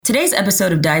Today's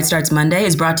episode of Diet Starts Monday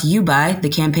is brought to you by the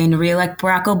campaign to re-elect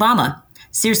Barack Obama.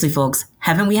 Seriously, folks,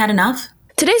 haven't we had enough?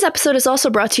 Today's episode is also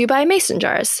brought to you by Mason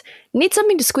Jars. Need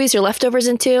something to squeeze your leftovers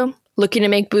into? Looking to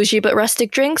make bougie but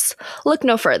rustic drinks? Look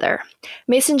no further.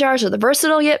 Mason Jars are the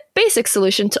versatile yet basic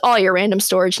solution to all your random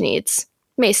storage needs.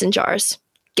 Mason Jars.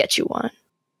 Get you one.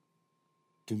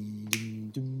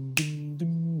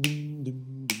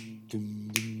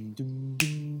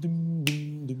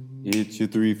 It's your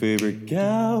three favorite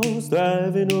gals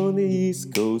thriving on the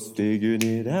East Coast, figuring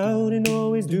it out and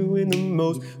always doing the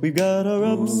most. We've got our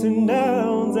ups and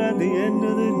downs at the end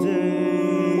of the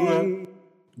day.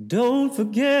 Don't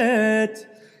forget,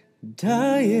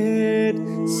 Diet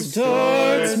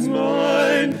Starts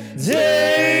Monday.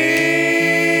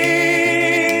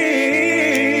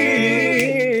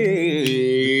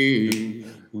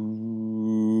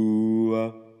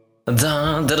 Ooh.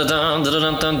 Dun, dun, dun, dun,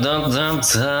 dun, dun, dun, dun,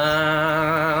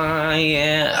 dun,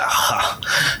 yeah.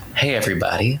 Hey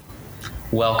everybody,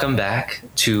 welcome back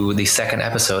to the second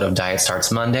episode of Diet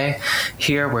Starts Monday,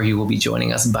 here where you will be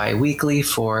joining us bi-weekly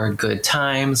for good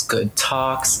times, good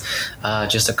talks,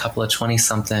 just a couple of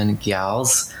 20-something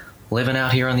gals living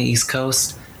out here on the East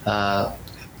Coast,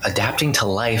 adapting to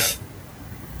life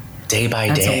day by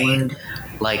day,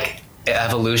 like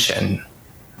evolution.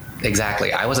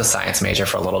 Exactly. I was a science major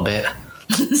for a little bit.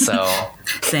 So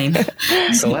Same.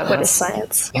 So What is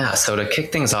science? Yeah. So to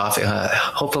kick things off,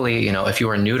 hopefully, if you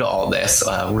are new to all this,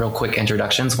 real quick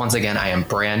introductions. Once again, I am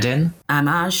Brandon. I'm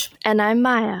Aj. And I'm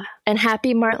Maya. And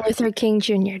happy Martin Luther King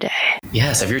Jr. Day.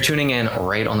 Yes. If you're tuning in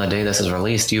right on the day this is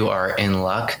released, you are in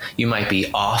luck. You might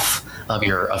be off of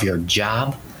your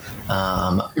job.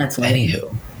 That's right.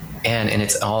 Anywho, and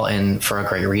it's all in for a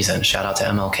great reason. Shout out to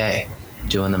MLK.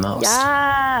 Doing the most.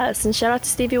 Yes, and shout out to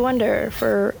Stevie Wonder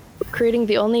for creating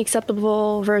the only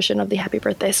acceptable version of the Happy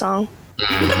Birthday song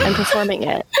and performing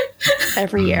it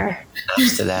every year.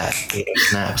 Snaps to that.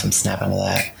 I'm snapping to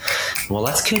that. Well,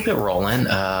 let's keep it rolling.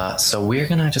 So we're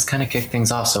gonna just kind of kick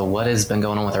things off. So what has been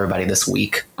going on with everybody this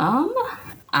week?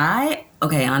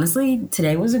 Honestly,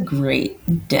 today was a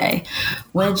great day,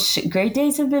 which great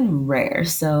days have been rare,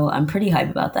 so I'm pretty hype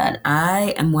about that.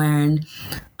 I am wearing,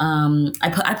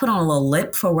 I put on a little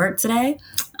lip for work today.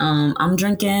 I'm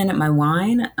drinking my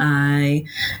wine. I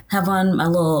have on my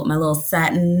little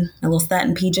satin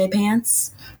PJ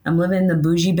pants. I'm living the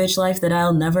bougie bitch life that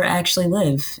I'll never actually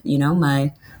live.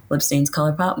 My lip stain's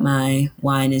ColourPop. My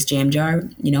wine is Jam Jar.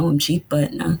 I'm cheap,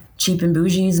 but cheap and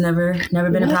bougie's never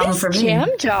been a problem for me. Jam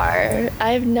Jar?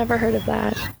 I've never heard of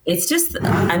that. It's just,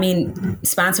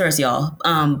 sponsor us, y'all.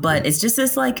 But it's just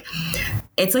this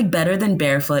it's better than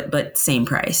Barefoot, but same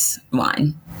price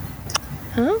wine.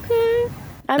 Okay.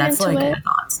 That's into it. my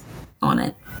thoughts on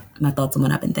it. My thoughts on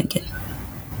what I've been thinking.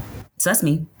 So that's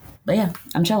me. But yeah,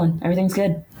 I'm chilling. Everything's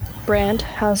good. Brand,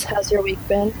 how's your week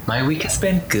been? My week has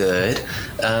been good.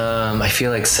 I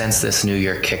feel like since this new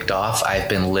year kicked off, I've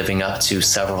been living up to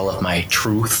several of my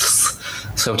truths,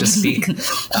 so to speak.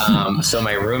 So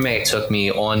my roommate took me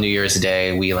on New Year's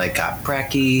Day. We got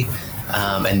brekkie,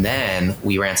 and then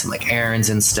we ran some errands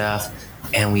and stuff.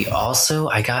 And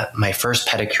I got my first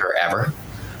pedicure ever.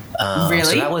 Really?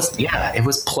 So that was, it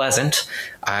was pleasant.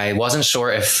 I wasn't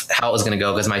sure how it was going to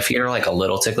go because my feet are a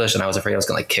little ticklish and I was afraid I was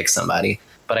going to kick somebody,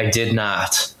 but I did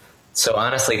not. So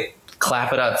honestly,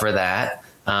 clap it up for that.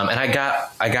 And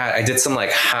I did some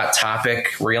Hot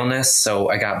Topic realness. So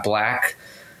I got black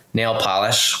nail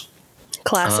polish.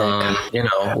 Classic.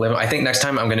 I think next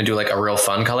time I'm going to do a real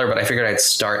fun color, but I figured I'd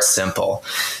start simple.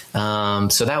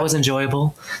 So that was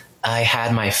enjoyable. I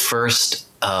had my first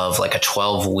of a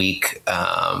 12-week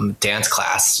dance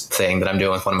class thing that I'm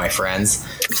doing with one of my friends.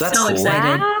 So that's so cool.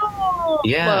 excited. Wow.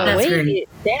 Yeah. That's Wait, great.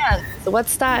 dance. What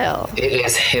style? It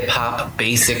is hip hop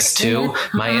basics too.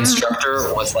 My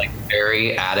instructor was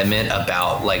very adamant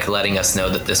about letting us know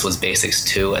that this was basics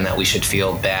 2 and that we should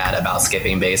feel bad about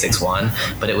skipping basics 1,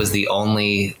 but it was the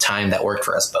only time that worked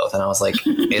for us both. And I was like,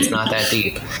 it's not that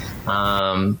deep.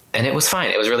 And it was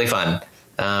fine. It was really fun.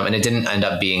 And it didn't end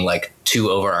up being too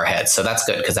over our heads. So that's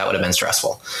good because that would have been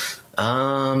stressful.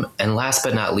 And last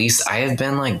but not least, I have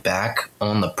been back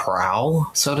on the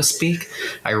prowl, so to speak.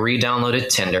 I re-downloaded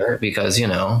Tinder because,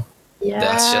 that's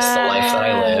just the life that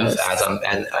I live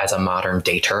as a modern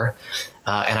dater.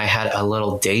 And I had a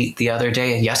little date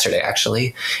yesterday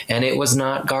actually, and it was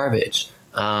not garbage.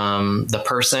 The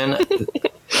person,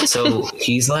 so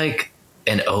he's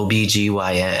an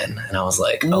OBGYN. And I was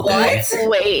like, okay.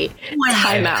 Wait,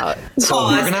 time out. So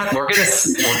we're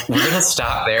gonna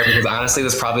stop there because honestly,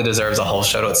 this probably deserves a whole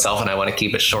show to itself, and I want to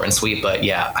keep it short and sweet. But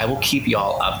yeah, I will keep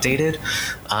y'all updated.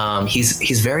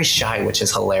 He's very shy, which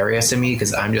is hilarious to me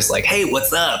because I'm just like, hey,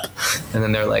 what's up? And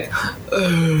then they're like,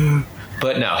 ugh.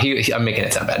 But no, I'm making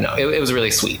it sound bad. No, it was really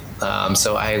sweet.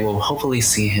 So I will hopefully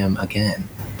see him again.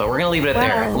 But we're gonna leave it at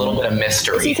there. A little bit of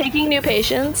mystery. Is he taking new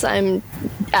patients? I'm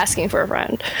asking for a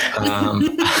friend.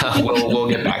 We'll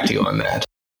get back to you on that.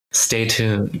 Stay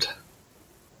tuned.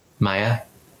 Maya?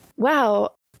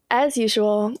 Wow. As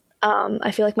usual,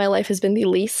 I feel like my life has been the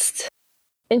least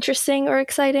interesting or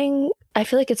exciting. I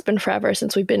feel like it's been forever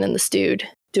since we've been in the studio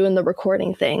doing the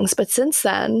recording things. But since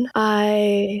then,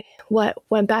 I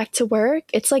went back to work.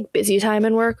 It's like busy time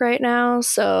in work right now.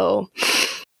 So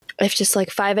it's just like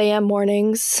 5 a.m.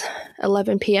 mornings,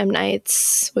 11 p.m.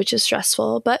 nights, which is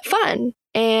stressful, but fun.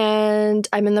 And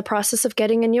I'm in the process of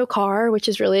getting a new car, which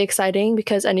is really exciting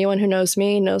because anyone who knows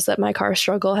me knows that my car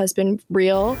struggle has been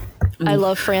real. I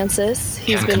love Francis.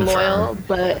 He's been loyal,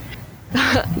 but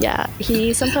yeah,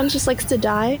 he sometimes just likes to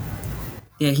die.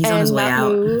 Yeah, he's on his way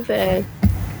out. Move, and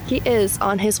he is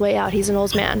on his way out. He's an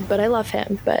old man, but I love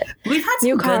him. But we've had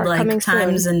some good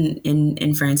times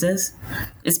in Francis.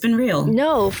 It's been real.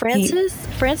 No, Francis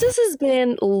has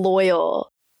been loyal,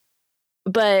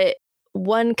 but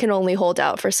one can only hold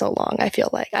out for so long. I feel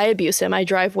like I abuse him. I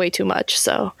drive way too much.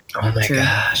 So. Oh my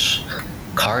gosh.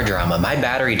 Car drama. My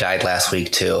battery died last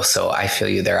week too, so I feel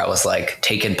you there. I was like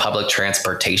taking public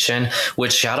transportation,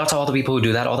 which shout out to all the people who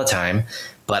do that all the time.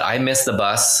 But I missed the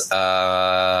bus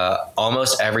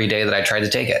almost every day that I tried to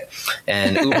take it,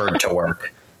 and Ubered to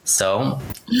work. So,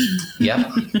 yep.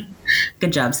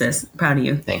 Good job, sis. Proud of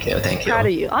you. Thank you. Proud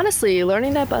of you. Honestly,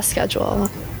 learning that bus schedule.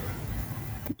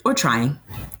 Or trying,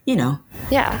 Yeah.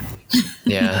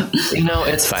 Yeah.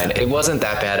 It's fine. It wasn't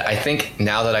that bad. I think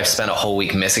now that I've spent a whole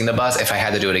week missing the bus, if I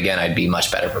had to do it again, I'd be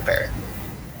much better prepared.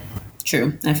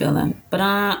 True. I feel that. But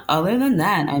other than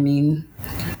that, I mean,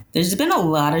 there's been a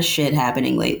lot of shit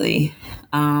happening lately.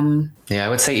 Yeah, I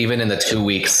would say even in the 2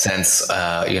 weeks since,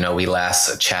 we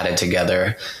last chatted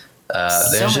together,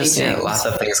 there's just lots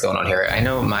of things going on here. I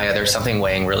know, Maya, there's something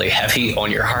weighing really heavy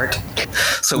on your heart.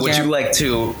 So would you like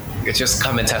to just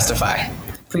come and testify?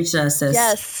 Preach to us, sis.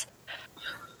 Yes.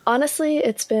 Honestly,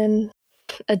 it's been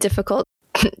a difficult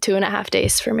 2.5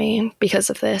 days for me because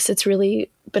of this. It's really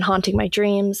been haunting my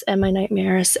dreams and my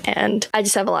nightmares, and I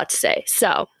just have a lot to say.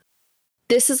 So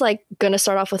this is going to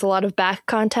start off with a lot of back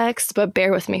context, but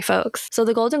bear with me, folks. So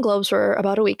the Golden Globes were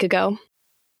about a week ago,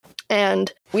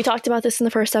 and we talked about this in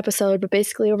the first episode, but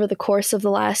basically over the course of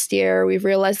the last year, we've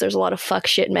realized there's a lot of fuck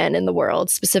shit men in the world,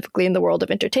 specifically in the world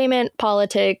of entertainment,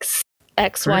 politics,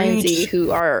 X, Y, and Z,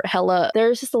 who are hella...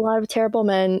 There's just a lot of terrible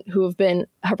men who have been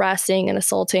harassing and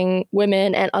assaulting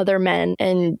women and other men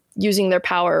and using their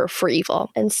power for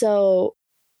evil. And so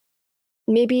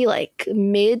maybe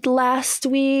mid last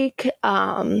week,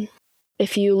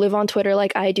 if you live on Twitter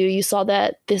like I do, you saw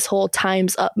that this whole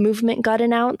Time's Up movement got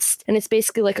announced. And it's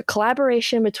basically like a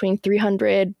collaboration between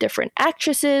 300 different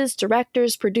actresses,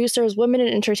 directors, producers, women in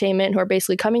entertainment who are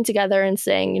basically coming together and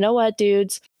saying, you know what,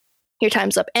 dudes? Your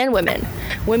time's up. And women.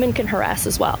 Women can harass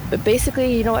as well. But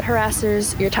basically, you know what,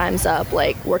 harassers? Your time's up.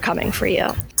 We're coming for you.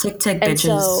 Tick, tick,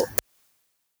 bitches.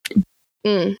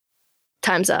 So,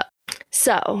 time's up.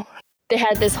 So, they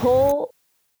had this whole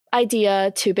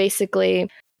idea to basically,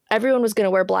 everyone was going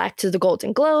to wear black to the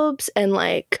Golden Globes. And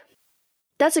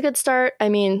that's a good start. I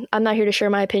mean, I'm not here to share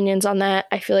my opinions on that.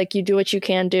 I feel like you do what you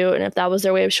can do. And if that was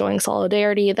their way of showing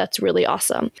solidarity, that's really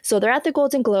awesome. So, they're at the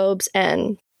Golden Globes,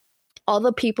 and all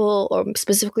the people, or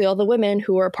specifically all the women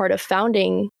who were a part of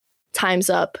founding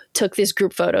Time's Up, took this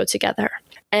group photo together.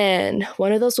 And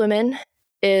one of those women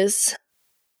is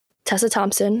Tessa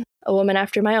Thompson, a woman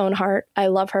after my own heart. I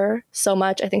love her so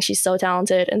much. I think she's so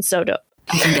talented and so dope.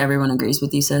 I think everyone agrees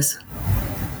with you, sis.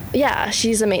 Yeah,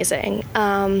 she's amazing.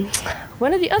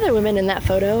 One of the other women in that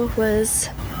photo was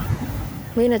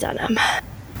Lena Dunham.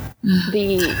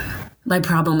 My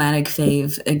problematic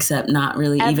fave, except not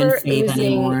really even fave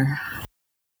anymore.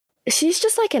 She's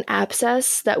just like an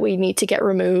abscess that we need to get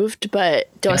removed, but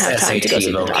don't have time to go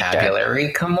see the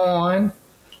doctor. Come on.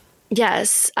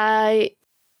 Yes,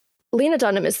 Lena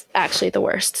Dunham is actually the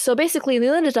worst. So basically,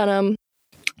 Lena Dunham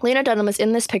is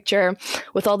in this picture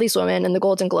with all these women in the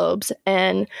Golden Globes,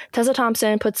 and Tessa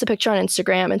Thompson puts the picture on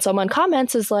Instagram, and someone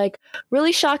comments is like,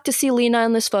 really shocked to see Lena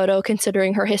in this photo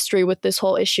considering her history with this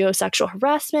whole issue of sexual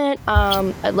harassment.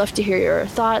 I'd love to hear your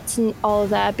thoughts and all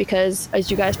of that, because as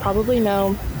you guys probably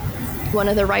know, one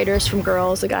of the writers from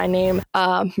Girls, a guy named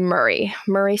Murray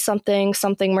something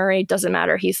Murray, doesn't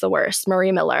matter, he's the worst.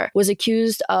 Murray Miller was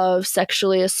accused of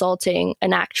sexually assaulting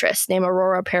an actress named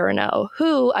Aurora Perrineau,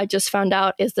 who I just found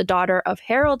out is the daughter of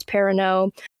Harold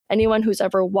Perrineau. Anyone who's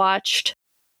ever watched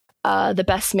The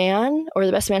Best Man or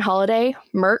The Best Man Holiday,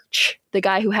 Murch, the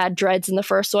guy who had dreads in the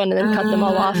first one and then cut them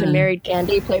all off and married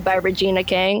Candy, played by Regina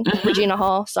Regina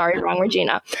Hall, sorry, wrong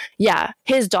Regina. Yeah,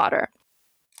 his daughter.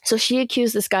 So she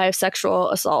accused this guy of sexual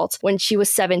assault when she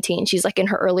was 17. She's like in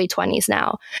her early 20s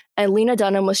now. And Lena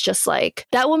Dunham was just like,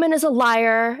 that woman is a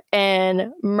liar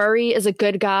and Murray is a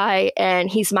good guy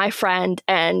and he's my friend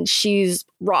and she's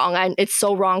wrong. And it's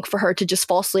so wrong for her to just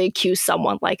falsely accuse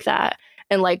someone like that,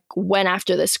 and like went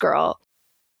after this girl.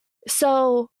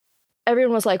 So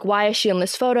everyone was like, why is she in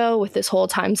this photo with this whole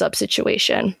Time's Up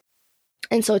situation?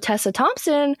 And so Tessa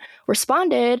Thompson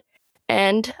responded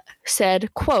and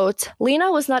said, quote,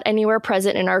 Lena was not anywhere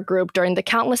present in our group during the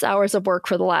countless hours of work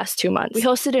for the last 2 months. We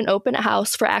hosted an open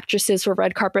house for actresses for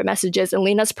red carpet messages, and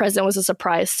Lena's presence was a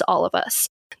surprise to all of us.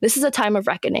 This is a time of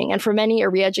reckoning, and for many, a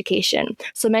re-education.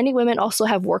 So many women also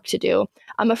have work to do.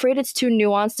 I'm afraid it's too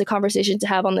nuanced a conversation to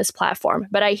have on this platform,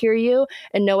 but I hear you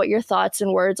and know what your thoughts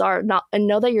and words are not, and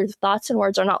know that your thoughts and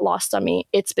words are not lost on me.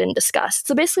 It's been discussed.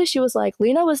 So basically she was like,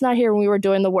 Lena was not here when we were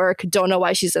doing the work. Don't know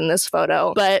why she's in this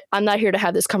photo, but I'm not here to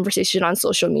have this conversation on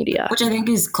social media. Which I think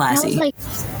is classy. I was like,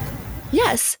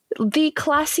 yes, the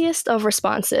classiest of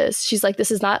responses. She's like, this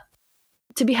is not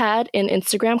to be had in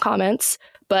Instagram comments,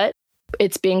 but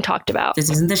it's being talked about. This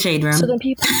isn't the Shade Room. So then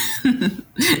people...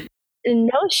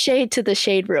 No shade to the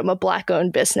Shade Room, a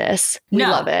Black-owned business. We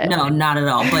love it. No, not at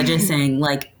all. But just saying,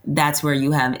 like, that's where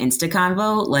you have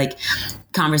Insta-convo, like,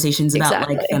 conversations about,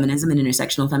 like, feminism and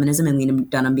intersectional feminism, and Lena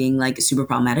Dunham being, like, super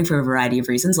problematic for a variety of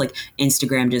reasons. Like,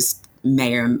 Instagram just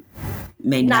may or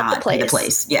may not be the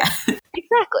place. Yeah.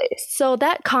 Exactly. So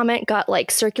that comment got,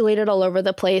 like, circulated all over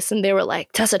the place, and they were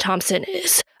like, Tessa Thompson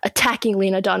is attacking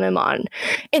Lena Dunham on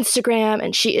Instagram,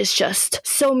 and she is just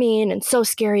so mean and so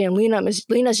scary, and Lena's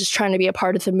just trying to be a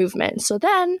part of the movement. So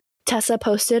then Tessa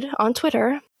posted on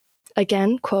Twitter,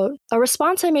 again, quote, a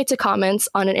response I made to comments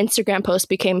on an Instagram post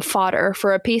became fodder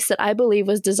for a piece that I believe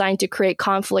was designed to create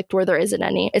conflict where there isn't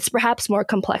any. It's perhaps more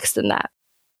complex than that.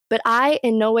 But I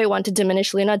in no way want to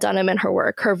diminish Lena Dunham and her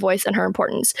work, her voice, and her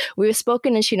importance. We have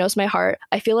spoken and she knows my heart.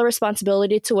 I feel a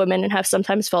responsibility to women and have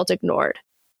sometimes felt ignored.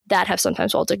 Dismissed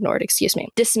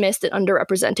and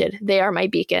underrepresented. They are my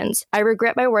beacons. I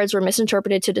regret my words were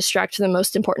misinterpreted to distract from the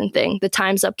most important thing. The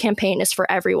Time's Up campaign is for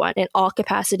everyone, in all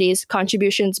capacities,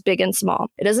 contributions big and small.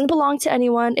 It doesn't belong to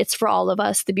anyone, it's for all of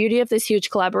us. The beauty of this huge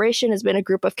collaboration has been a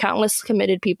group of countless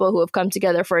committed people who have come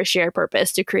together for a shared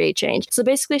purpose to create change. So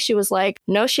basically she was like,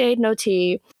 no shade, no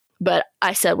tea, but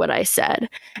I said what I said.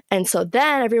 And so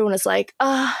then everyone was like,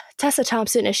 Tessa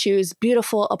Thompson issues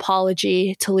beautiful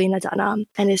apology to Lena Dunham.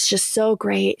 And it's just so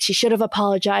great. She should have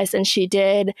apologized, and she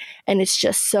did. And it's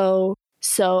just so,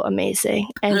 so amazing.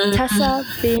 And Tessa,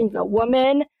 being the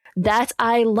woman that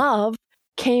I love,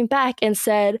 came back and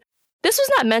said, this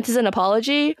was not meant as an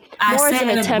apology, more as an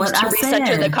attempt to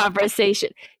recenter the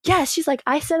conversation. Yes, she's like,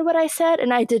 I said what I said,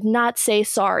 and I did not say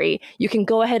sorry. You can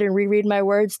go ahead and reread my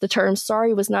words. The term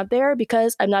sorry was not there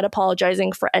because I'm not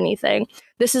apologizing for anything.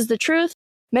 This is the truth.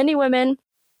 Many women,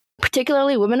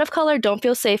 particularly women of color, don't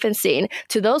feel safe and seen.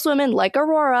 To those women like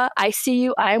Aurora, I see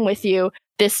you, I am with you.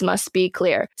 This must be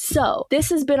clear. So this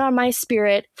has been on my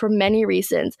spirit for many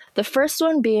reasons. The first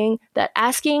one being that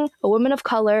asking a woman of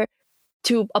color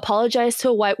to apologize to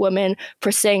a white woman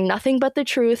for saying nothing but the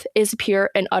truth is pure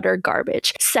and utter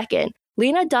garbage. Second,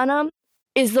 Lena Dunham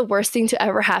is the worst thing to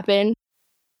ever happen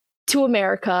to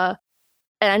America.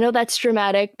 And I know that's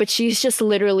dramatic, but she's just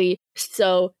literally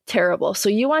so terrible. So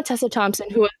you want Tessa Thompson,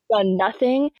 who has done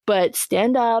nothing but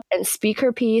stand up and speak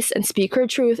her piece and speak her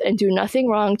truth and do nothing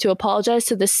wrong, to apologize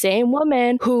to the same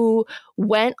woman who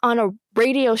went on a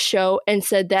radio show and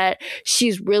said that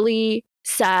she's really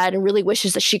sad and really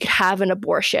wishes that she could have an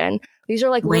abortion. These are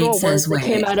like little words that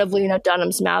came out of Lena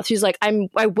Dunham's mouth. She's like,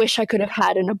 I wish I could have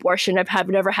had an abortion. I've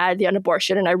never had an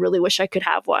abortion, and I really wish I could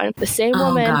have one. The same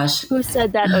woman who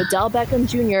said that Odell Beckham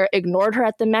Jr. ignored her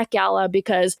at the Met Gala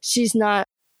because she's not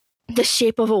the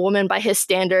shape of a woman by his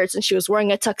standards, and she was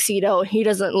wearing a tuxedo.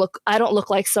 I don't look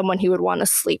like someone he would want to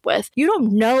sleep with. You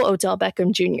don't know Odell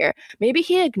Beckham Jr. Maybe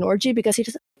he ignored you because he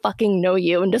doesn't fucking know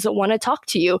you and doesn't want to talk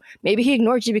to you. Maybe he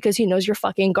ignored you because he knows you're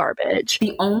fucking garbage.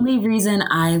 The only reason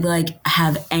I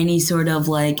have any sort of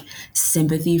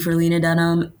sympathy for Lena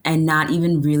Dunham, and not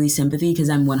even really sympathy because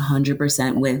I'm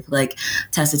 100% with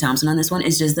Tessa Thompson on this one,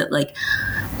 is just that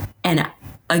and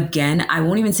again, I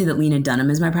won't even say that Lena Dunham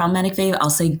is my problematic fave.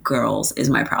 I'll say Girls is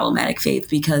my problematic fave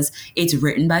because it's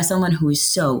written by someone who is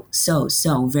so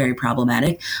very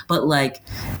problematic. But like,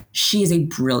 she is a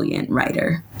brilliant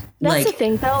writer. That's like, the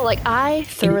thing, though. Like, I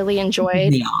thoroughly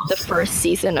enjoyed the first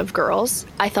season of Girls.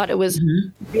 I thought it was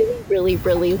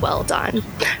really well done.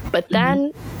 But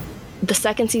then the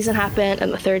second season happened,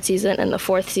 and the third season, and the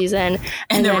fourth season,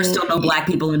 and there were still no Black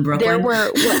people in Brooklyn. There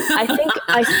were.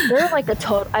 There were like a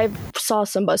total. I saw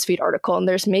some BuzzFeed article, and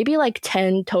there's maybe like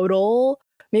 10 total.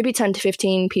 Maybe 10 to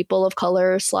 15 people of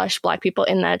color / Black people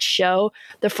in that show.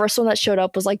 The first one that showed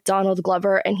up was like Donald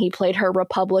Glover, and he played her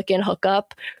Republican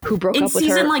hookup who broke up with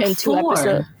her in 2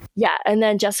 episodes. Yeah, and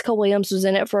then Jessica Williams was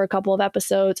in it for a couple of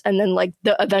episodes, and then like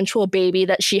the eventual baby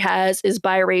that she has is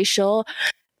biracial.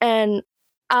 And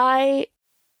I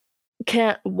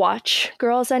can't watch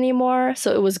Girls anymore,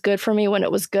 so it was good for me when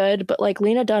it was good. But like,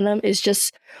 Lena Dunham is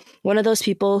just one of those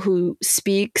people who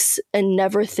speaks and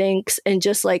never thinks, and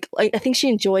just like I think she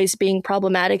enjoys being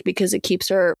problematic because it keeps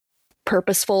her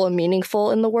purposeful and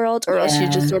meaningful in the world, or else she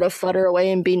just sort of flutter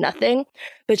away and be nothing.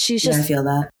 But she's just I feel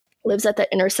that. Lives at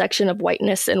the intersection of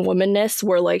whiteness and womanness,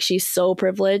 where like she's so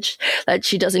privileged that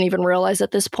she doesn't even realize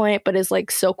at this point, but is like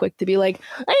so quick to be like,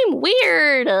 I'm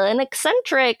weird and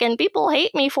eccentric and people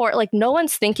hate me for it. Like, no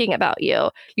one's thinking about you.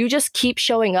 You just keep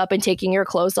showing up and taking your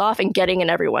clothes off and getting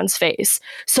in everyone's face.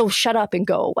 So shut up and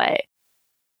go away.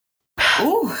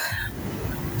 Ooh.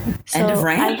 So End of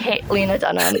rant. I hate Lena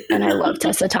Dunham and I love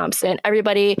Tessa Thompson.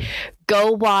 Everybody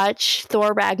go watch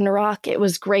Thor Ragnarok. It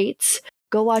was great.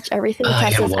 Go watch everything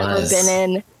Tessa's ever been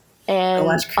in and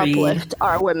uplift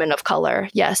our women of color.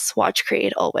 Yes, watch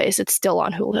Creed always. It's still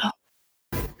on Hulu.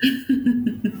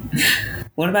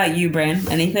 What about you, Bran?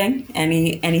 Anything?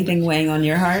 Anything weighing on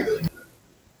your heart?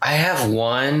 I have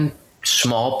one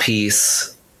small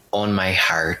piece on my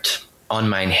heart, on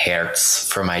mein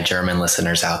Herz, for my German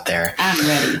listeners out there.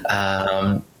 I'm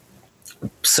ready.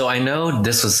 So I know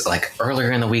this was like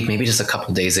earlier in the week, maybe just a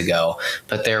couple days ago,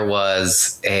 but there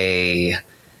was a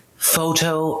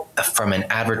photo from an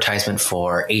advertisement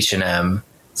for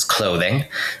H&M's clothing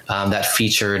that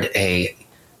featured a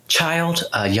child,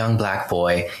 a young Black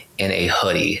boy in a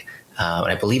hoodie.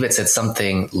 And I believe it said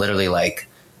something literally like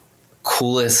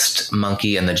coolest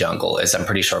monkey in the jungle is, I'm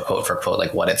pretty sure, quote for quote,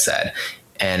 like what it said.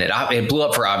 And it blew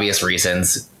up for obvious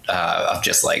reasons of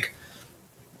just like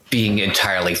being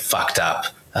entirely fucked up,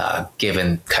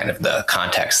 given kind of the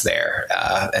context there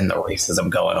and the racism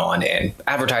going on in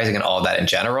advertising and all of that in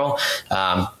general.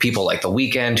 People like The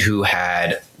Weeknd, who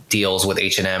had deals with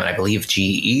H&M and I believe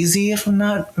G-Eazy, if I'm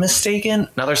not mistaken,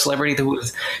 another celebrity who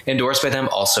was endorsed by them,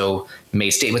 also made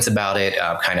statements about it,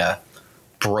 kind of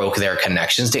broke their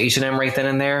connections to H&M right then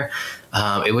and there.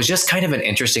 It was just kind of an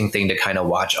interesting thing to kind of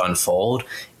watch unfold,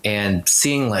 and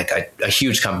seeing like a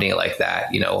huge company like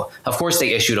that, you know, of course they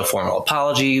issued a formal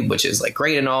apology, which is like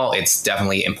great and all. It's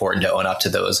definitely important to own up to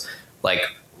those like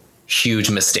huge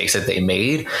mistakes that they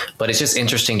made, but it's just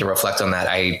interesting to reflect on that.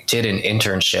 I did an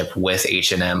internship with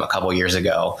H&M a couple years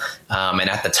ago. And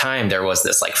at the time there was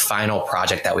this like final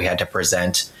project that we had to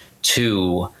present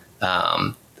to,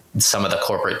 some of the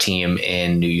corporate team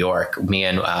in New York, me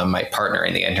and my partner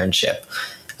in the internship.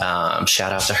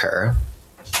 Shout out to her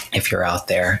if you're out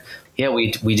there. Yeah,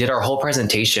 we did our whole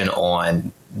presentation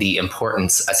on the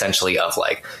importance essentially of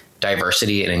like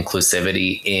diversity and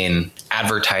inclusivity in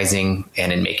advertising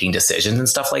and in making decisions and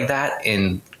stuff like that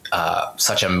in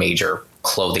such a major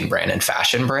clothing brand and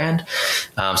fashion brand.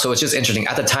 So it's just interesting.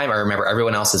 At the time, I remember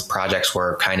everyone else's projects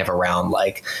were kind of around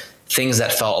like things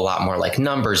that felt a lot more like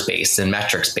numbers based and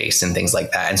metrics based and things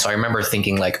like that. And so I remember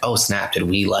thinking like, oh snap, did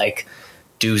we like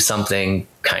do something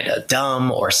kind of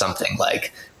dumb or something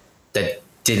like that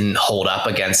didn't hold up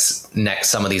against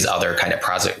some of these other kind of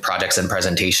projects and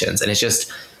presentations. And it's just,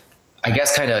 I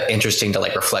guess, kind of interesting to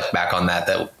like reflect back on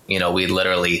that, you know, we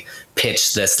literally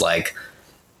pitched this like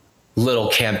little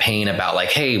campaign about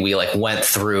like, hey, we like went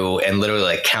through and literally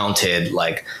like counted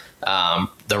like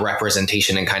the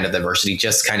representation and kind of diversity,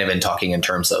 just kind of in talking in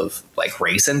terms of like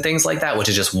race and things like that, which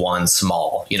is just one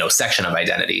small, you know, section of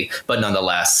identity, but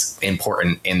nonetheless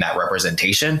important in that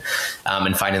representation.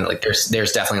 And finding like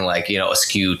there's definitely like, you know, a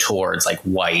skew towards like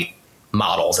white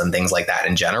models and things like that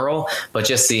in general, but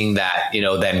just seeing that, you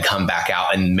know, then come back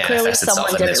out and manifest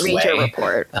itself in this way.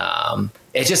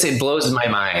 It blows my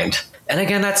mind. And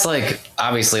again, that's like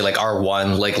obviously like our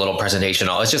one like little presentation.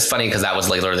 It's just funny because that was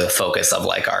like literally the focus of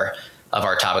like our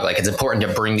topic. Like it's important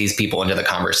to bring these people into the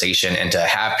conversation and to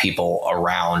have people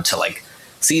around to like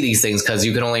see these things, because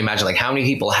you can only imagine like how many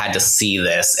people had to see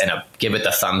this and give it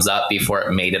the thumbs up before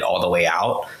it made it all the way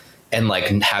out and like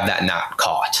have that not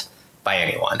caught. by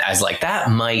anyone as like that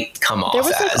might come off There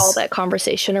was as like all that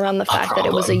conversation around the fact that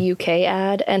it was a problem. UK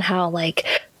ad and how like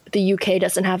the UK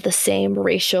doesn't have the same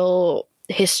racial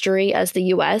history as the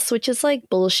US, which is like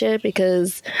bullshit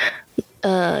because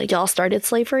y'all started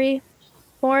slavery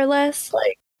more or less.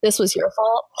 Like this was your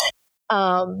fault.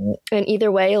 And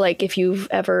either way, like if you've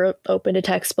ever opened a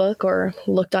textbook or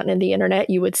looked on the internet,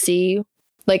 you would see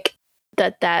like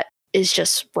that is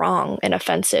just wrong and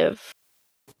offensive.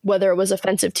 Whether it was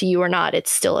offensive to you or not,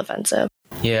 it's still offensive.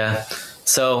 Yeah.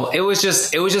 So it was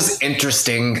just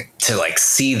interesting to like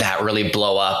see that really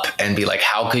blow up and be like,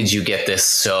 how could you get this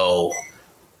so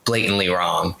blatantly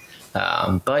wrong?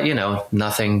 But you know,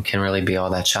 nothing can really be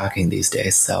all that shocking these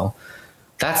days. So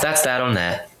that's that on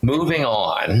that. Moving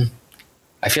on.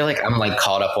 I feel like I'm like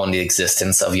caught up on the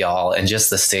existence of y'all and just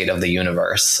the state of the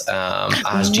universe.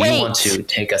 Aj, do you want to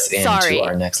take us into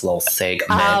our next little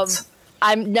segment?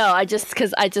 I just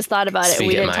thought about it.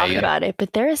 We didn't talk about it,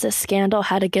 but there is a Scandal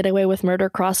How to Get Away with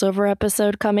Murder crossover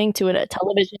episode coming to a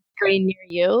television screen near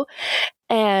you.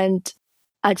 And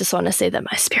I just want to say that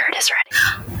my spirit is ready.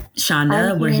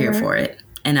 Shonda, we're here for it.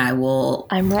 And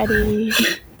I'm ready.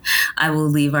 I will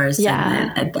leave our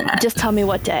segment at that. Just tell me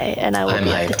what day and I will be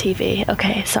at the TV.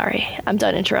 Okay, sorry. I'm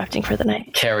done interrupting for the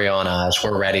night. Carry on, Aj.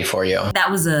 We're ready for you.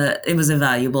 It was a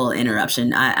valuable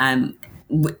interruption.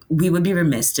 We would be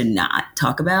remiss to not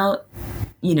talk about,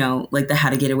 you know, like the How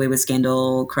to Get Away with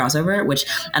Scandal crossover, which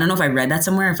I don't know if I read that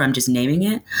somewhere, if I'm just naming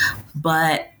it.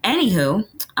 But anywho,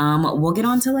 we'll get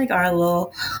on to like our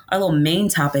little main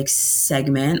topic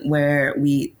segment where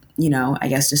we, you know, I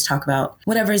guess just talk about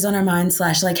whatever's on our mind /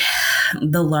 like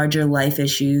the larger life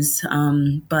issues.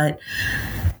 But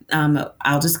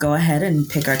I'll just go ahead and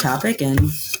pick our topic and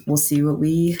we'll see what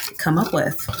we come up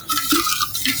with.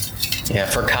 Yeah,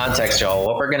 for context, y'all,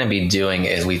 what we're going to be doing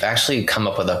is we've actually come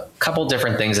up with a couple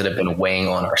different things that have been weighing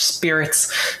on our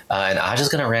spirits. And I'm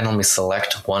just going to randomly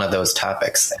select one of those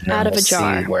topics. And out of a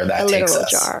jar. See where that takes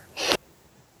us. Jar.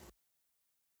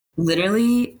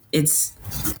 Literally, it's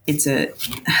a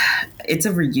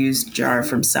reused jar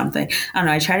from something. I don't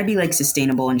know. I try to be like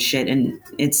sustainable and shit, and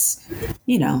it's,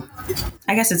 you know,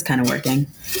 I guess it's kind of working.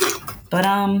 But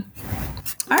all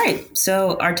right.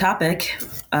 So our topic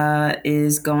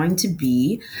is going to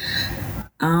be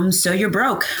so you're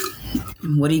broke.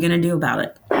 What are you gonna do about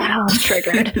it? Wow,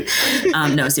 triggered.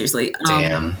 No, seriously.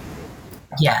 Damn.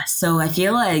 Yeah. So I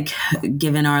feel like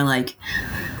given our like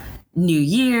new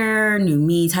year, new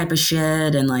me type of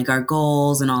shit and like our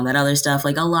goals and all that other stuff,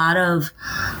 like a lot of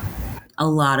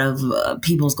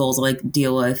people's goals like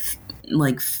deal with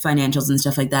like financials and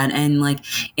stuff like that. And like,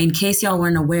 in case y'all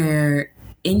weren't aware,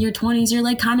 in your 20s, you're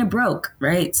like kind of broke,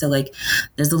 right? So like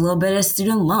there's a little bit of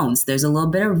student loans, there's a little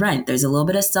bit of rent, there's a little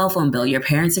bit of cell phone bill. Your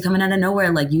parents are coming out of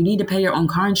nowhere. Like you need to pay your own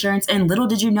car insurance. And little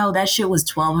did you know that shit was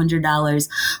 $1,200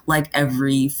 like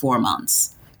every 4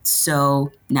 months.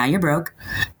 So now you're broke,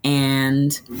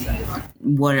 and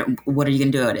what are you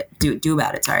gonna do about it? Do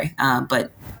about it? Sorry,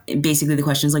 but basically the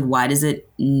question is like, why does it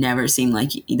never seem like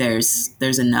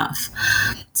there's enough?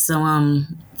 So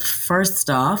first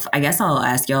off, I guess I'll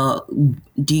ask y'all: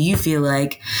 do you feel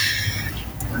like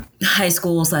high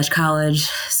school / college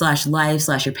 / life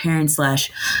 / your parents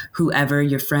 / whoever,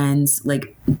 your friends,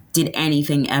 like, did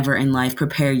anything ever in life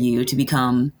prepare you to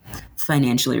become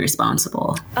financially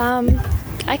responsible?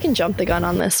 I can jump the gun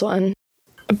on this one,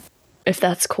 if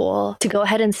that's cool. To go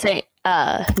ahead and say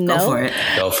no.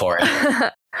 Go for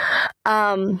it.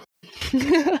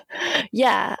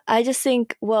 Yeah, I just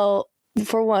think, well,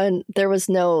 for one, there was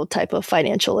no type of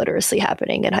financial literacy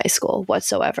happening in high school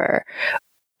whatsoever.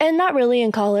 And not really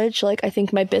in college. Like, I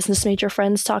think my business major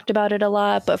friends talked about it a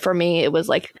lot, but for me, it was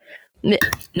like... No,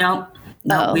 we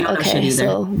don't know shit either.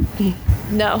 So,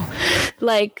 no.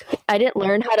 Like, I didn't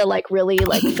learn how to, like, really,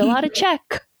 like, fill out a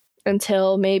check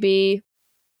until maybe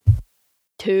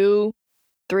 2-3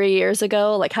 years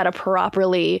ago. Like, how to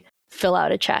properly fill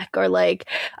out a check, or like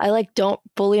I like don't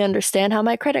fully understand how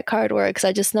my credit card works.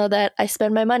 I just know that I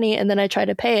spend my money and then I try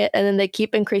to pay it, and then they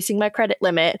keep increasing my credit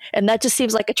limit, and that just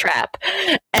seems like a trap.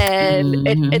 And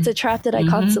it's a trap that I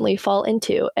constantly fall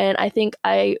into. And I think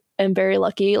I am very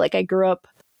lucky. Like, I grew up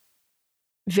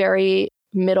very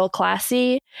middle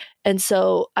classy, and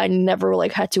so I never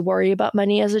like had to worry about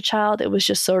money as a child. It was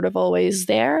just sort of always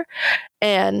there.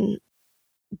 And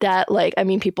that, like, I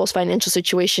mean, people's financial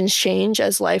situations change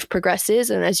as life progresses,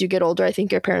 and as you get older, I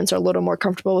think your parents are a little more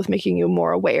comfortable with making you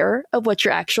more aware of what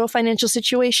your actual financial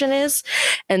situation is.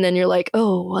 And then you're like,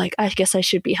 oh, like, I guess I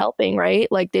should be helping,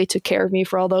 right? Like, they took care of me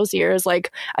for all those years,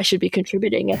 like, I should be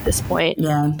contributing at this point.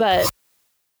 Yeah. But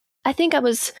I think I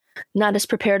was not as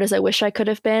prepared as I wish I could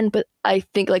have been, but I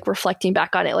think like reflecting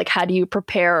back on it, like how do you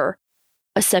prepare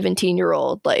a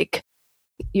 17-year-old? Like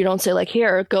you don't say like,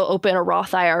 here, go open a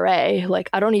Roth IRA. Like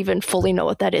I don't even fully know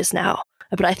what that is now,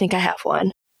 but I think I have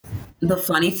one. The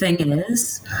funny thing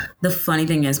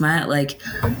is, my like,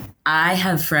 I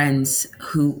have friends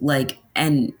who like,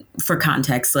 and for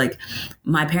context, like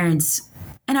my parents,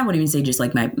 and I wouldn't even say just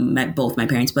like both my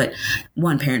parents, but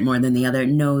one parent more than the other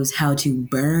knows how to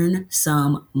burn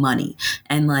some money.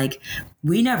 And like,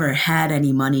 we never had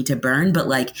any money to burn, but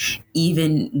like,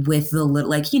 even with the little,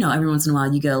 like, you know, every once in a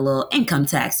while you get a little income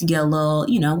tax, you get a little,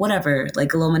 you know, whatever,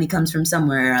 like a little money comes from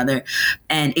somewhere or other,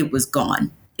 and it was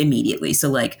gone immediately.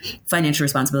 So like financial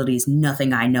responsibility is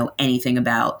nothing I know anything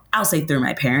about. I'll say through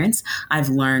my parents, I've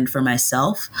learned for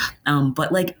myself.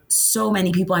 But like so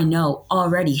many people I know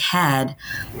already had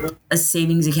a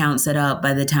savings account set up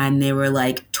by the time they were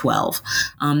like 12.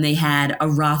 They had a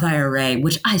Roth IRA,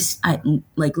 which I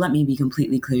like, let me be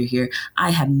completely clear here. I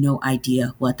have no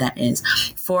idea what that is.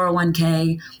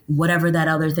 401k, whatever that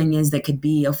other thing is that could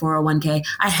be a 401k.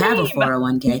 I have a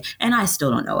 401k and I still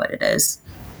don't know what it is.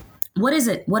 What is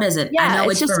it? Yeah, I know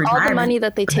it's just all the money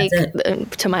that they take,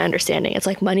 to my understanding. It's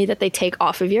like money that they take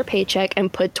off of your paycheck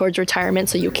and put towards retirement,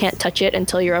 so you can't touch it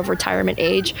until you're of retirement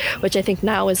age, which I think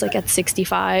now is like at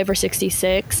 65 or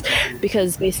 66,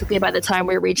 because basically by the time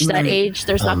we reach that age,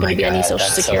 there's not going to be any Social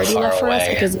Security left for us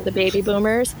because of the baby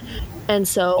boomers. And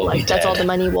so like that's all the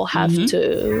money we'll have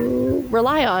to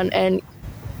rely on, and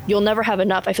you'll never have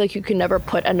enough. I feel like you can never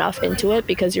put enough into it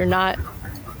because you're not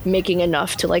making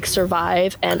enough to like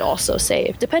survive and also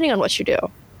save, depending on what you do.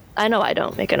 I know I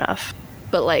don't make enough,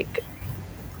 but like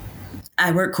I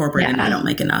work corporate and I don't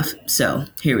make enough, so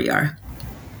here we are.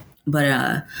 But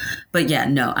yeah,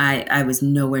 no, I was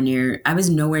nowhere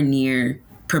near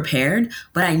prepared,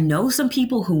 but I know some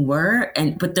people who were,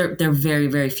 but they're very,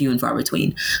 very few and far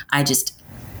between. I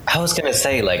was gonna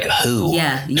say like who?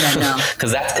 Yeah, no,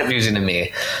 because that's confusing to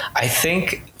me. I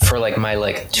think for like my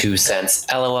like 2 cents,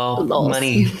 LOL,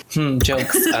 money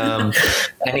jokes.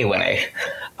 Anyway,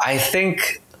 I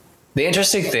think the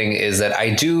interesting thing is that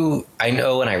I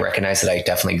know and I recognize that I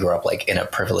definitely grew up like in a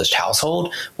privileged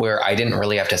household where I didn't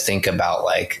really have to think about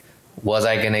like, was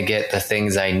I going to get the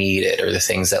things I needed or the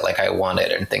things that like I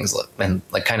wanted and things and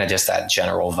like kind of just that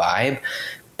general vibe.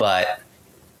 But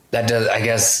that does, I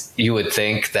guess you would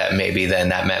think that maybe then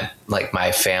that meant like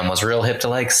my fam was real hip to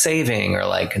like saving or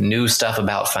like new stuff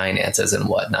about finances and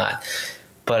whatnot.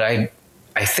 But I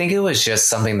think it was just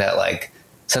something that like,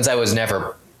 since I was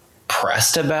never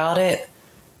pressed about it,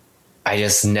 I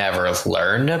just never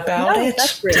learned about it.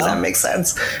 Does that make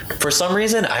sense? For some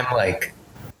reason, I'm like,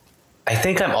 I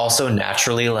think I'm also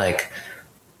naturally like,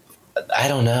 I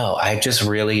don't know. I'm just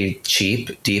really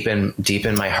cheap, deep in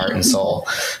my heart and soul.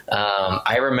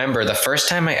 I remember the first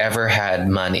time I ever had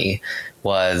money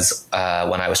was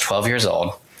when I was 12 years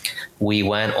old. We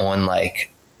went on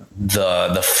like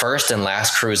the first and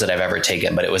last cruise that I've ever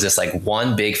taken, but it was just like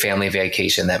one big family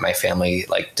vacation that my family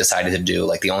like decided to do,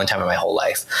 like the only time in my whole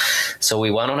life. So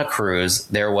we went on a cruise.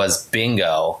 There was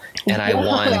bingo, and I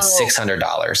won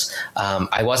 $600.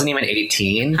 I wasn't even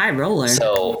 18. High roller.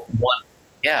 So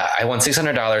I won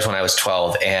 $600 when I was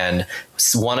 12, and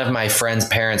one of my friend's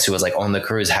parents who was like on the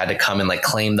cruise had to come and like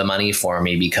claim the money for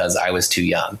me because I was too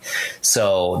young.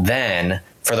 So then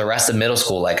for the rest of middle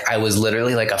school, like I was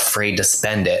literally like afraid to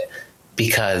spend it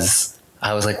because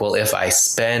I was like, well, if I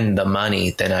spend the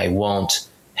money, then I won't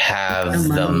have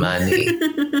the money.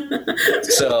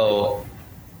 So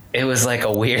it was like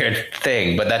a weird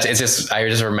thing, but I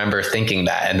just remember thinking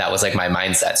that, and that was like my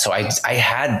mindset. So I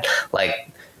had like,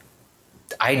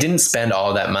 I didn't spend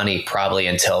all that money probably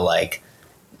until like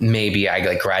maybe I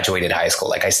like graduated high school.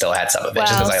 Like I still had some of it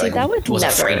just because I like was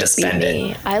afraid to spend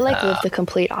it. I like live the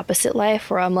complete opposite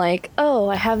life where I'm like, oh,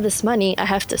 I have this money, I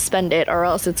have to spend it or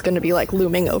else it's going to be like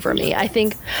looming over me. I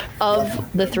think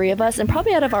of the three of us, and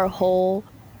probably out of our whole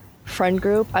friend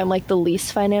group, I'm like the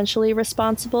least financially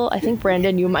responsible. I think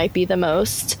Brandon, you might be the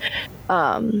most,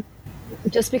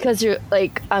 just because you're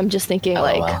like, I'm just thinking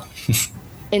like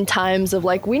in times of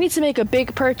like, we need to make a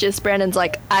big purchase, Brandon's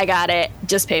like, I got it,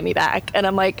 just pay me back. And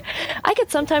I'm like, I could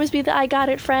sometimes be the I got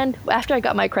it friend. After I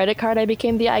got my credit card, I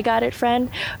became the I got it friend.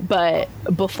 But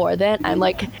before then, I'm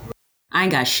like, I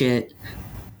ain't got shit.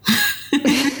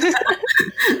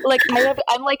 like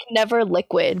I'm like never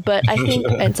liquid. But I think,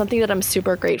 and something that I'm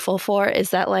super grateful for is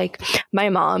that like my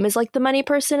mom is like the money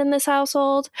person in this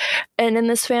household and in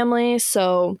this family.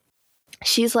 So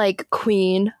she's like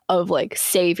queen of like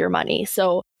save your money.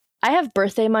 So I have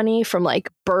birthday money from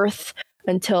like birth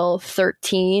until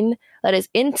 13 that is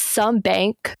in some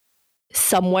bank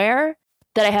somewhere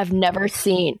that I have never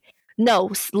seen.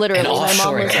 No, literally, my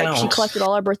mom was like, she collected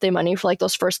all our birthday money for like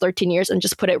those first 13 years and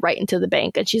just put it right into the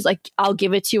bank. And she's like, I'll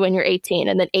give it to you when you're 18.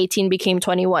 And then 18 became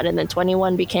 21. And then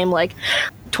 21 became like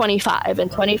 25.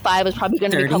 And 25 is probably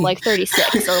going to become like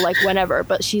 36 or like whenever.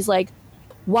 But she's like,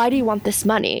 why do you want this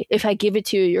money? If I give it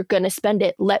to you, you're going to spend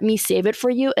it. Let me save it for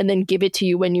you and then give it to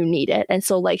you when you need it. And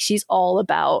so like, she's all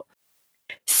about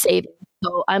saving.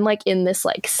 So I'm like in this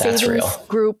like savings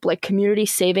group, like community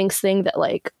savings thing that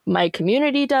like my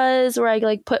community does, where I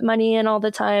like put money in all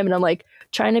the time. And I'm like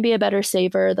trying to be a better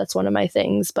saver. That's one of my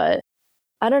things. But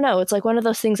I don't know. It's like one of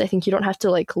those things I think you don't have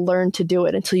to like learn to do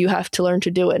it until you have to learn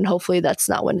to do it. And hopefully that's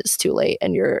not when it's too late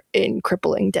and you're in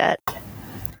crippling debt.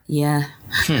 Yeah.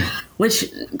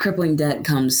 Which crippling debt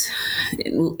comes,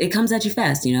 it comes at you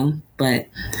fast, you know? But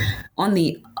on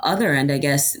the other end, I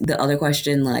guess the other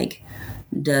question, like,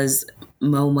 does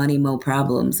mo money, mo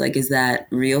problems, like, is that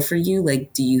real for you?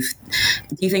 Like, do you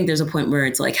think there's a point where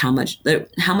it's like how much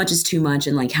is too much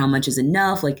and like how much is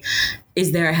enough? Like,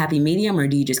 is there a happy medium, or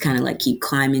do you just kind of like keep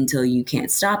climbing until you can't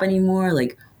stop anymore?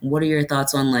 Like, what are your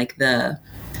thoughts on like the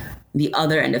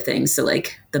other end of things? So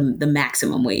like the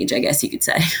maximum wage, I guess you could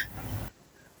say.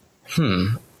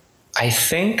 I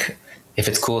think, if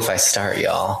it's cool if I start,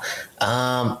 y'all,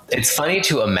 it's funny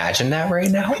to imagine that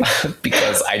right now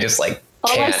because I just like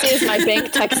all can't. I see is my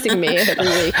bank texting me every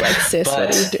week, like, sis,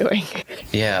 what are you doing?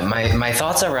 Yeah, my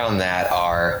thoughts around that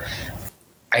are,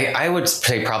 I would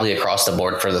say probably across the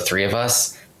board for the three of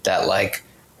us, that like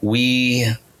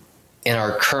we, in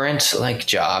our current like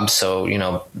job, so, you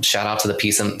know, shout out to the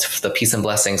peace and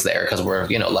blessings there, because we're,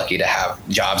 you know, lucky to have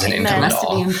jobs and income and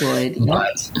all. To be employed.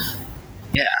 But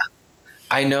yeah,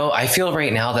 I feel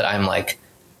right now that I'm like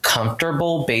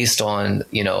comfortable based on,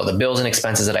 you know, the bills and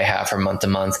expenses that I have from month to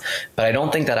month, but I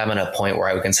don't think that I'm at a point where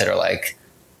I would consider like,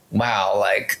 wow,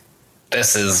 like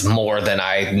this is more than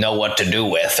I know what to do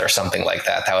with or something like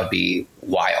that. That would be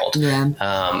wild. Yeah.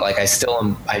 Like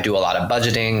I do a lot of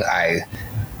budgeting.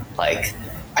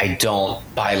 I don't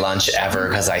buy lunch ever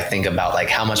because I think about like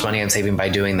how much money I'm saving by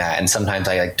doing that. And sometimes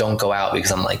I like don't go out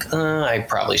because I'm like, I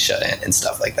probably shouldn't and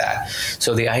stuff like that.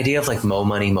 So the idea of like mo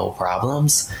money, mo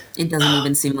problems, it doesn't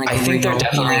even seem like I think they're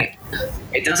definitely,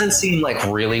 it doesn't seem like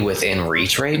really within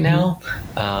reach right now.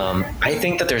 I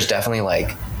think that there's definitely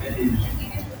like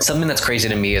something that's crazy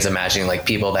to me is imagining like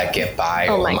people that get by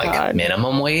on like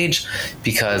minimum wage,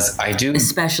 because I do,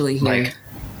 especially here. Like,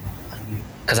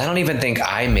 because I don't even think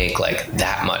I make like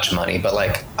that much money, but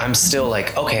like I'm still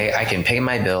like, okay, I can pay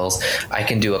my bills. I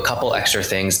can do a couple extra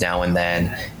things now and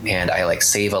then, and I like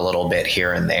save a little bit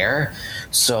here and there.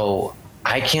 So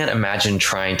I can't imagine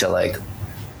trying to like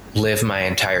live my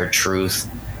entire truth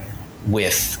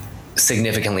with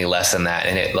significantly less than that.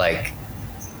 And it like,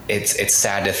 it's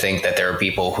sad to think that there are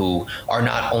people who are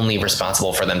not only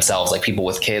responsible for themselves, like people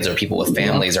with kids or people with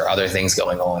families or other things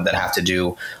going on, that have to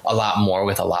do a lot more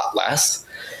with a lot less.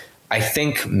 I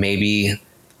think maybe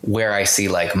where I see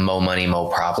like mo money, mo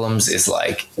problems is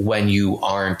like when you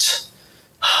aren't,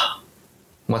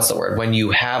 what's the word? When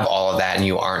you have all of that and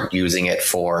you aren't using it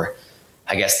for,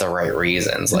 I guess, the right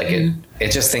reasons. Like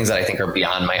it's just things that I think are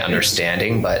beyond my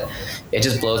understanding, but it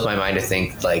just blows my mind to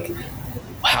think like,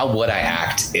 how would I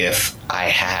act if I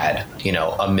had, you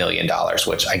know, $1 million,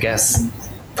 which I guess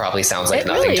probably sounds like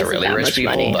nothing to really rich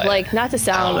people, money. But like, not to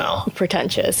sound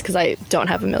pretentious, because I don't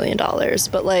have $1 million,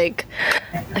 but like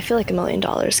I feel like $1 million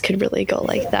could really go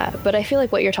like that. But I feel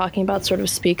like what you're talking about sort of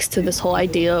speaks to this whole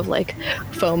idea of like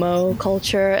FOMO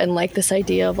culture, and like this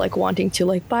idea of like wanting to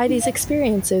like buy these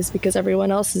experiences because everyone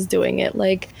else is doing it.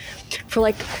 Like for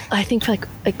like, I think for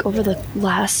like over the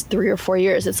last 3 or 4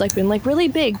 years, it's like been like really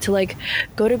big to like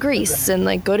go to Greece and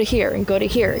like go to here and go to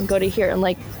here and go to here, and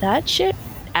like that shit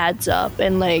adds up.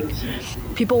 And like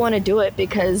people want to do it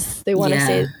because they want to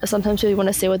say, sometimes they want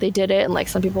to say what they did it, and like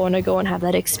some people want to go and have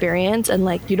that experience, and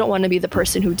like you don't want to be the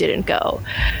person who didn't go.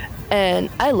 And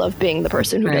I love being the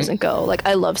person who doesn't go. Like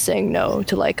I love saying no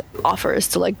to like offers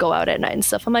to like go out at night and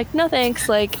stuff. I'm like, no thanks.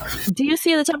 Like, do you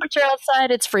see the temperature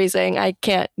outside? It's freezing. I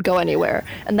can't go anywhere.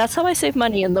 And that's how I save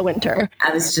money in the winter.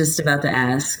 I was just about to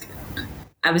ask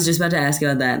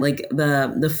about that, like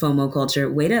the FOMO culture.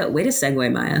 Way to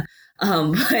segue, Maya.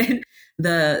 But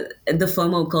the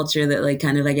FOMO culture that like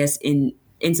kind of, I guess, in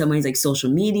some ways like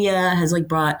social media has like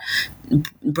brought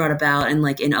about, and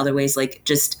like in other ways, like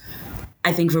just,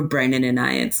 I think for Brandon and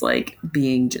I, it's like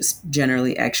being just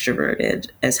generally extroverted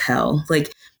as hell.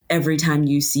 Like every time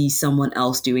you see someone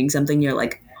else doing something, you're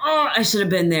like, oh, I should have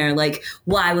been there. Like,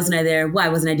 why wasn't I there? Why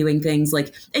wasn't I doing things?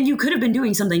 Like, and you could have been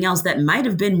doing something else that might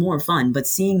have been more fun, but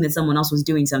seeing that someone else was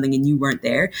doing something and you weren't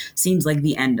there seems like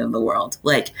the end of the world.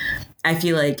 Like, I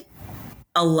feel like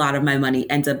a lot of my money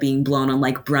ends up being blown on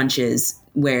like brunches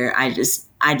where I just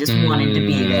wanted to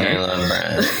be there. I love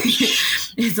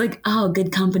brunch. It's like, oh,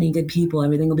 good company, good people,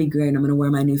 everything will be great. I'm gonna wear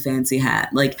my new fancy hat,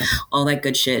 like all that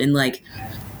good shit. And like,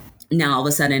 now all of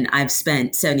a sudden I've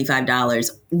spent $75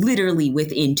 literally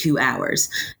within 2 hours,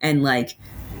 and like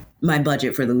my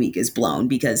budget for the week is blown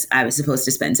because I was supposed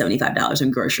to spend $75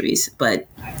 on groceries. But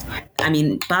I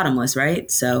mean, bottomless, right?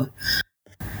 So,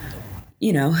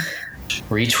 you know.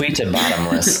 Retweet to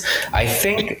bottomless. I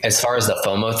think as far as the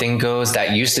FOMO thing goes,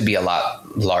 that used to be a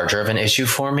lot larger of an issue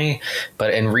for me.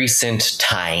 But in recent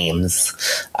times,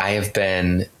 I have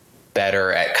been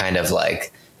better at kind of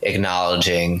like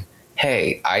acknowledging,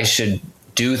 hey, I should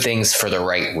do things for the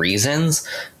right reasons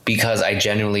because I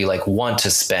genuinely like want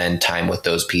to spend time with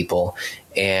those people,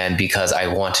 and because I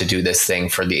want to do this thing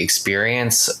for the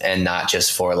experience and not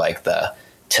just for like to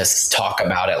talk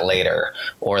about it later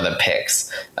or the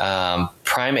pics.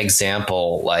 Prime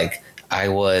example, like I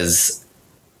was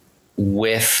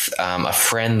with a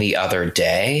friend the other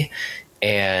day,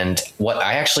 and what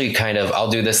I actually I'll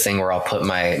do this thing where I'll put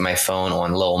my phone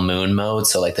on little moon mode.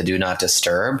 So like the do not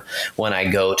disturb when I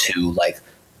go to like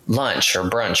lunch or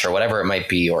brunch or whatever it might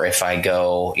be, or if I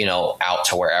go, out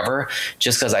to wherever,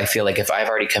 just because I feel like if I've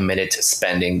already committed to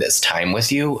spending this time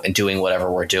with you and doing whatever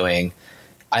we're doing,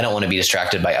 I don't want to be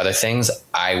distracted by other things.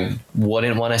 I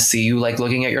wouldn't want to see you like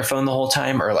looking at your phone the whole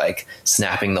time or like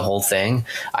snapping the whole thing.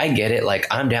 I get it. Like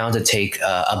I'm down to take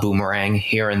a boomerang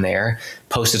here and there,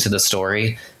 post it to the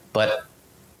story, but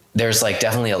there's like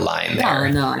definitely a line there.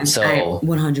 No, I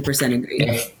 100%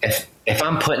 agree. If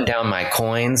I'm putting down my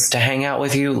coins to hang out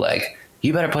with you, like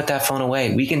you better put that phone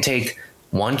away. We can take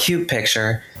one cute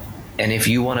picture. And if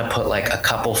you want to put like a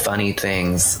couple funny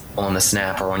things on the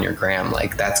snap or on your gram,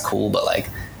 like that's cool, but like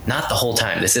not the whole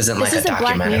time. This isn't like a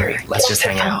documentary. Let's just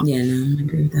hang out. Yeah, no, I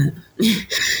agree with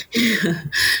that.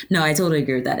 No, I totally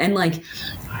agree with that. And like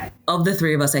of the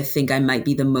three of us, I think I might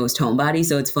be the most homebody.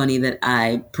 So it's funny that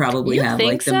I probably have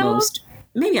like the most,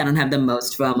 maybe I don't have the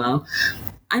most FOMO.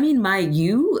 I mean,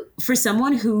 for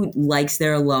someone who likes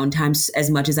their alone time as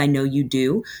much as I know you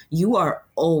do, you are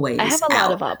always I have a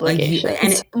lot of obligations.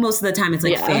 And most of the time it's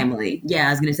like family. Yeah,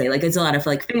 I was going to say like it's a lot of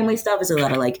like family stuff. It's a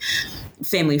lot of like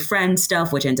family friend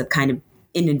stuff, which ends up kind of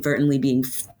inadvertently being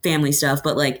family stuff.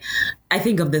 But like, I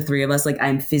think of the three of us, like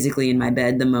I'm physically in my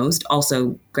bed the most.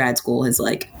 Also, grad school has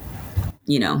like,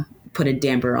 put a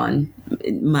damper on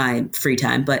my free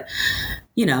time. But,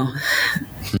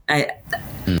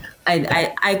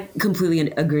 I completely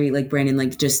agree, like Brandon,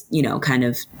 like just, kind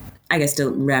of, I guess to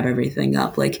wrap everything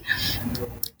up, like,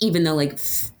 even though like,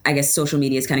 I guess social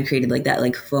media has kind of created like that,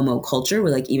 like FOMO culture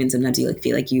where like, even sometimes you like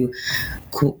feel like you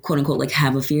quote unquote, like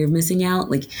have a fear of missing out.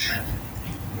 Like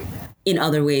in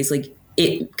other ways, like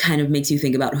it kind of makes you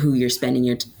think about who you're spending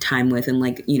your time with and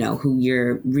like, who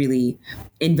you're really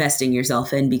investing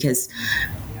yourself in, because,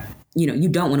 you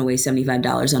don't want to waste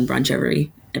 $75 on brunch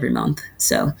every month.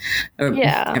 So,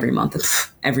 every month,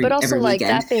 but also every like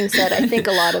weekend. That being said, I think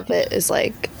a lot of it is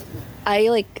like, I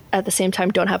like at the same time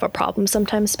don't have a problem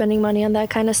sometimes spending money on that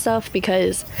kind of stuff,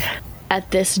 because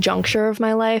at this juncture of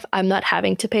my life, I'm not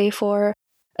having to pay for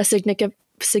a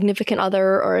significant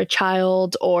other or a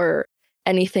child or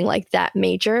anything like that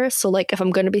major. So like if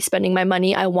I'm going to be spending my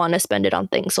money, I want to spend it on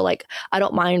things. So like I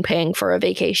don't mind paying for a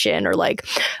vacation, or like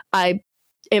I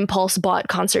impulse bought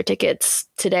concert tickets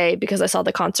today because I saw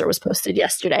the concert was posted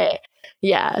yesterday.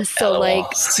 Yeah. So like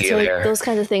those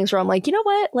kinds of things where I'm like, you know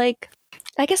what? Like,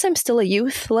 I guess I'm still a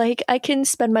youth. Like I can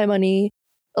spend my money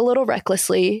a little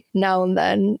recklessly now and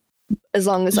then, as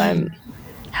long as I'm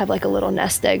have like a little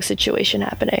nest egg situation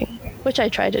happening, which I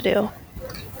try to do.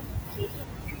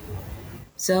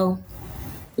 So,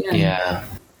 yeah.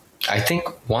 I think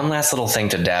one last little thing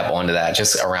to dab onto that,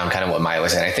 just around kind of what Maya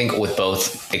was saying. I think with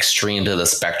both extremes of the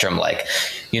spectrum, like,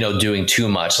 doing too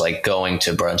much, like going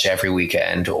to brunch every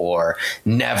weekend, or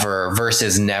never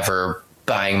versus never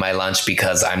buying my lunch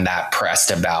because I'm that pressed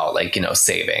about like,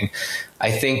 saving.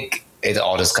 I think it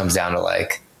all just comes down to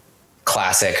like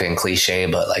classic and cliche,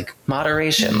 but like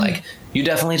moderation. Like you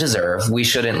definitely deserve. We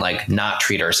shouldn't like not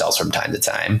treat ourselves from time to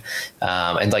time.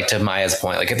 And like to Maya's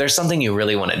point, like if there's something you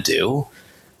really want to do,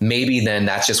 maybe then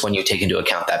that's just when you take into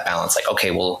account that balance. Like,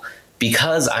 okay, well,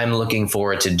 because I'm looking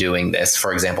forward to doing this,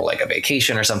 for example, like a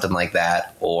vacation or something like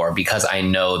that, or because I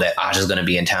know that Aja's going to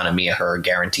be in town and me and her are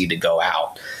guaranteed to go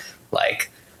out.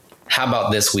 Like, how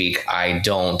about this week I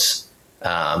don't,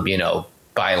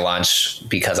 buy lunch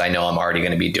because I know I'm already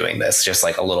going to be doing this. Just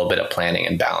like a little bit of planning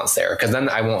and balance there, because then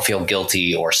I won't feel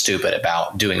guilty or stupid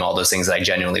about doing all those things that I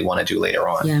genuinely want to do later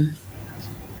on. Yeah,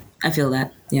 I feel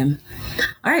that. Yeah.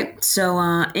 All right. So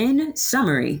in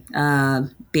summary,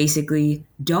 basically,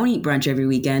 don't eat brunch every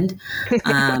weekend.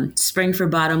 Spring for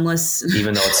bottomless.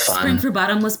 Even though it's fun. Spring for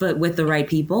bottomless, but with the right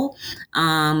people.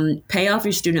 Pay off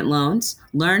your student loans.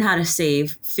 Learn how to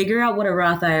save. Figure out what a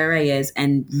Roth IRA is.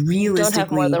 And realistically, Don't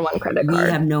have more than one credit card.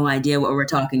 We have no idea what we're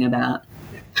talking about.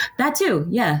 That too.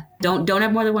 Yeah. Don't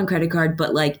have more than one credit card.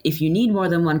 But like, if you need more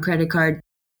than one credit card,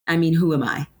 I mean, who am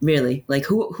I, really? Like,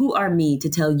 who are me to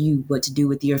tell you what to do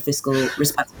with your fiscal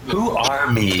responsibility? Who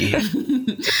are me?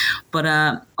 But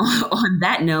on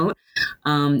that note,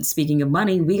 speaking of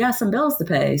money, we got some bills to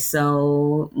pay.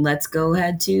 So let's go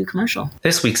ahead to commercial.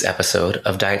 This week's episode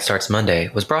of Diet Starts Monday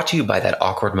was brought to you by that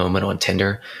awkward moment on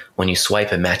Tinder when you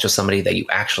swipe and match with somebody that you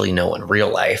actually know in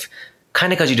real life,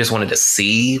 kind of because you just wanted to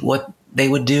see what they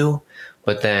would do.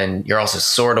 But then you're also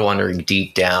sort of wondering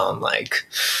deep down, like,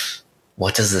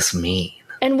 what does this mean?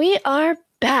 And we are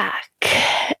back,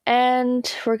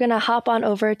 and we're gonna hop on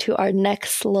over to our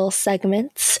next little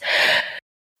segments,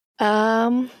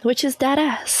 which is That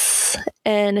Ass.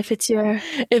 And if it's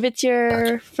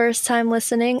your first time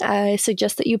listening, I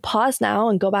suggest that you pause now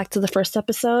and go back to the first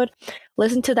episode,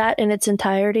 listen to that in its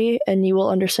entirety, and you will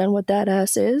understand what That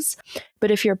Ass is. But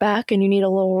if you're back and you need a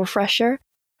little refresher,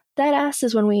 That Ass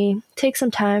is when we take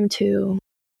some time to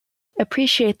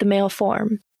appreciate the male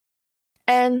form.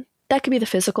 And that could be the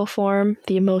physical form,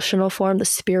 the emotional form, the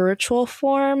spiritual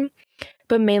form,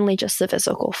 but mainly just the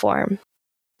physical form.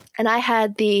 And I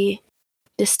had the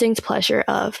distinct pleasure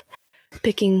of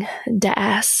picking Da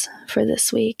Ass for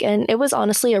this week. And it was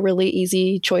honestly a really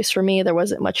easy choice for me. There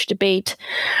wasn't much debate.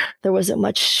 There wasn't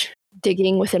much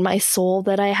digging within my soul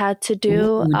that I had to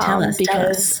do. Tell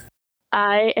us.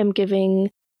 I am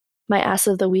giving my ass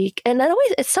of the week. And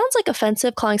it sounds like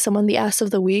offensive calling someone the ass of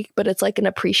the week, but it's like an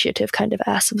appreciative kind of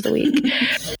ass of the week.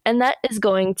 And that is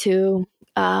going to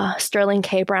Sterling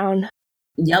K. Brown.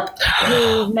 Yep.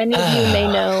 Who many of you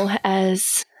may know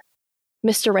as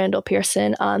Mr. Randall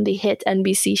Pearson on the hit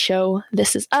NBC show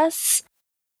This Is Us.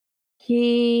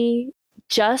 He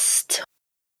just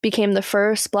became the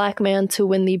first Black man to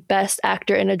win the Best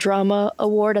Actor in a Drama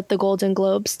award at the Golden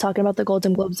Globes, talking about the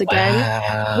Golden Globes again,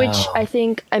 which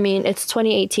it's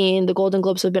 2018. The Golden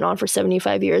Globes have been on for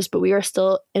 75 years, but we are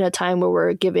still in a time where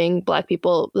we're giving Black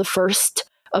people the first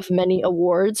of many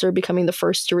awards, or becoming the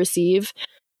first to receive.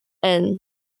 And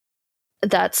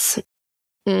that's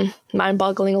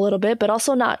mind-boggling a little bit, but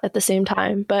also not at the same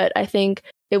time. But I think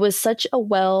it was such a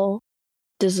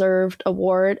well-deserved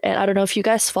award. And I don't know if you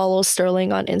guys follow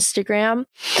Sterling on Instagram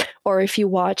or if you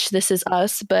watch This Is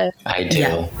Us, but I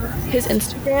do. His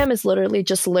Instagram is literally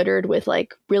just littered with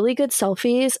like really good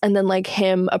selfies and then like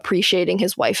him appreciating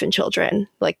his wife and children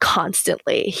like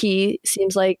constantly. He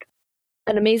seems like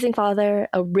an amazing father,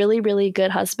 a really, really good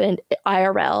husband,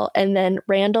 IRL. And then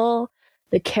Randall,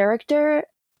 the character,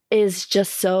 is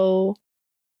just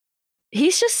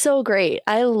he's just so great.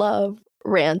 I love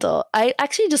Randall. I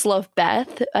actually just love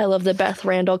Beth. I love the Beth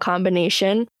Randall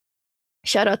combination.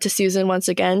 Shout out to Susan once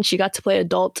again. She got to play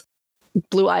adult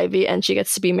Blue Ivy, and she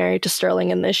gets to be married to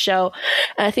Sterling in this show.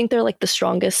 And I think they're like the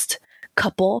strongest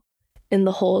couple in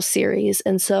the whole series.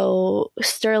 And so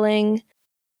Sterling,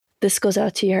 this goes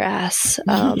out to your ass.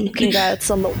 Congrats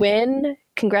on the win.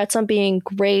 Congrats on being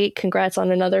great. Congrats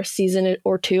on another season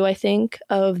or two, I think,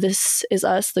 of This Is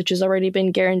Us, which has already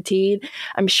been guaranteed.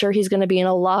 I'm sure he's going to be in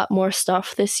a lot more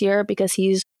stuff this year because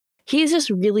he's just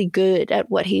really good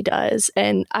at what he does,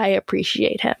 and I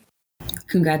appreciate him.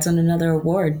 Congrats on another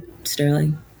award,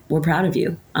 Sterling. We're proud of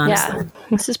you, honestly. Yeah,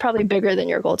 this is probably bigger than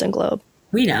your Golden Globe.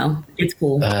 We know. It's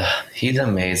cool. He's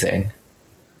amazing.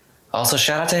 Also,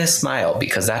 shout out to his smile,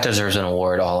 because that deserves an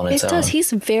award all on its own. It does. He's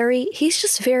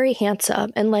just very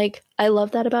handsome. And like, I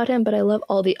love that about him, but I love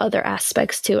all the other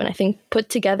aspects too. And I think put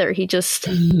together, he just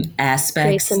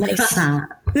aspects. Creates a nice,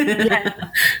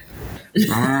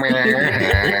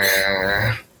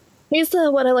 he's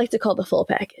what I like to call the full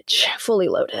package, fully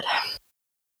loaded.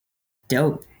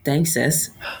 Dope. Thanks, sis.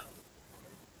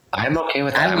 I'm okay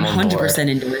with that. I 100%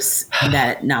 endorse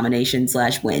that nomination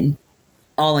 / win.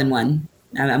 All in one.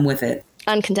 I'm with it.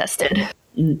 Uncontested.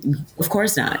 Of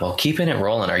course not. Well, keeping it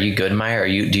rolling. Are you good, Maya?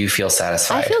 Do you feel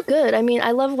satisfied? I feel good. I mean,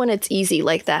 I love when it's easy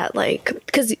like that. Like,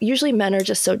 because usually men are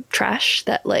just so trash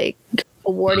that like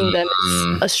awarding them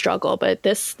is a struggle. But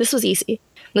this was easy.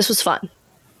 This was fun.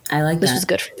 I like this that. Was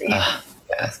good for me.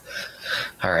 Yes.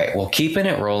 All right. Well, keeping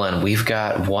it rolling, we've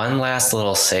got one last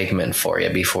little segment for you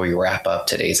before we wrap up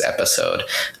today's episode.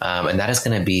 And that is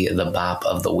going to be the Bop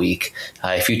of the Week.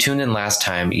 If you tuned in last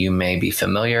time, you may be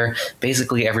familiar.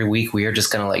 Basically, every week we are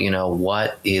just going to let you know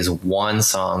what is one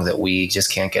song that we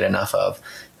just can't get enough of.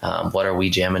 What are we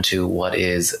jamming to? What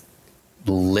is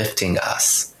lifting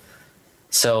us?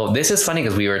 So this is funny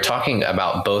because we were talking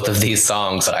about both of these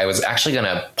songs. I was actually going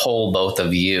to poll both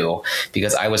of you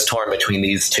because I was torn between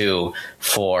these two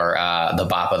for the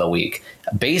Bop of the Week.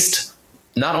 Based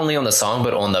not only on the song,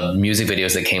 but on the music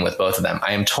videos that came with both of them.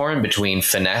 I am torn between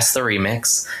Finesse the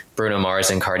Remix, Bruno Mars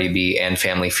and Cardi B, and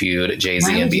Family Feud,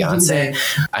 Jay-Z and Beyonce.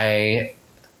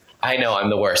 I know I'm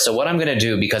the worst. So what I'm going to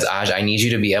do, because Aj, I need you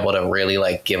to be able to really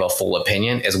like give a full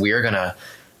opinion, is we are going to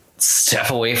step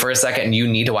away for a second and you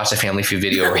need to watch the Family Feud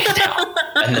video right now.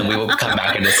 And then we will come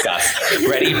back and discuss.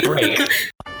 Ready, break.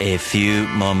 A few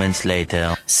moments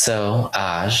later. So,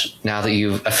 Aj, now that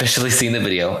you've officially seen the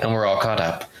video and we're all caught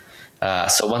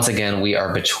up. So once again, we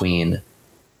are between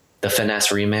the Finesse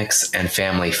Remix and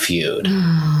Family Feud.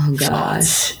 Oh,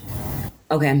 gosh.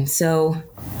 Okay, so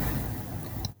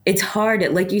it's hard.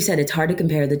 Like you said, it's hard to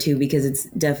compare the two because it's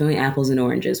definitely apples and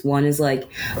oranges. One is like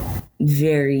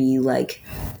very like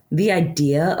the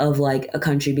idea of like a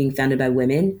country being founded by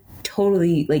women,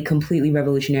 totally like completely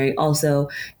revolutionary. Also,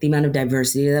 the amount of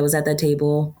diversity that was at that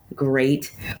table,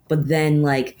 great. But then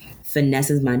like Finesse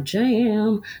is my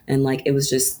jam. And like it was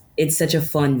just, it's such a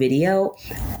fun video.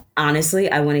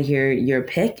 Honestly, I want to hear your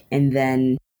pick. And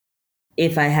then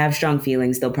if I have strong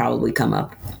feelings, they'll probably come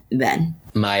up then.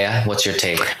 Maya, what's your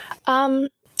take? I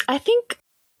think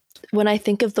when I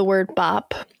think of the word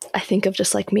bop, I think of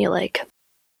just like me like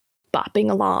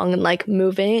bopping along and like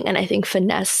moving, and I think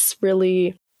Finesse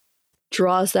really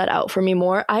draws that out for me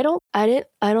more. I don't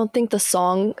think the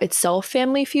song itself,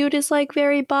 Family Feud, is like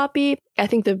very boppy. I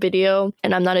think the video,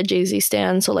 and I'm not a Jay-Z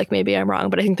stan, so like maybe I'm wrong,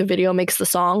 but I think the video makes the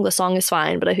song. The song is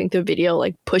fine, but I think the video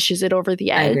like pushes it over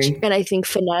the edge. And I think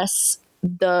Finesse,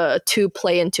 the two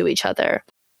play into each other.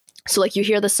 So like you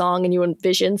hear the song and you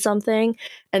envision something,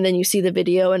 and then you see the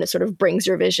video and it sort of brings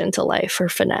your vision to life for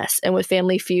Finesse. And with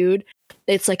Family Feud,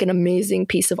 it's like an amazing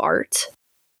piece of art.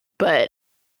 But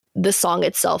the song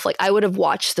itself, like I would have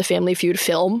watched the Family Feud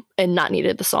film and not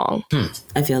needed the song.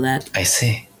 I feel that. I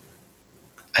see.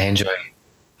 I enjoy.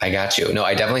 I got you. No,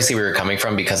 I definitely see where you're coming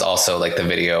from, because also like the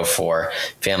video for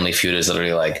Family Feud is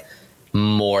literally like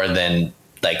more than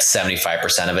like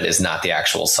 75% of it is not the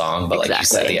actual song, but like you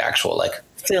said, the actual like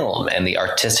film and the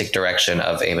artistic direction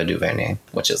of Ava DuVernay,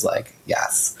 which is like,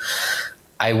 yes.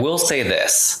 I will say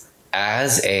this,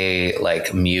 as a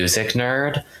like music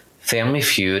nerd, Family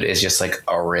Feud is just like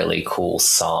a really cool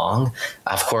song.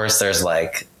 Of course, there's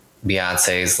like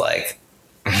Beyonce's like,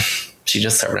 she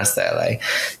just started us that like,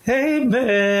 hey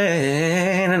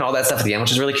man, and all that stuff at the end,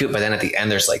 which is really cute. But then at the end,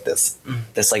 there's like this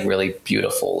like really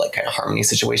beautiful like kind of harmony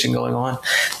situation going on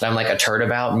that I'm like a turd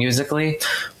about musically.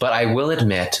 But I will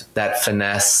admit that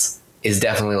Finesse is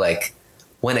definitely like,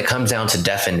 when it comes down to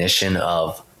definition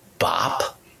of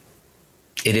bop,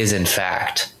 it is in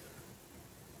fact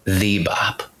the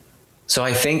bop. So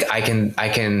I think I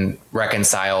can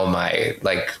reconcile my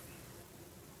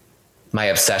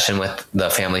obsession with the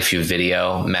Family Feud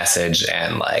video message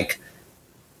and like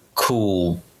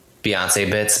cool Beyonce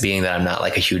bits, being that I'm not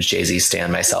like a huge Jay-Z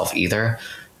stan myself either.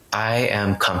 I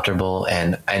am comfortable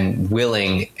and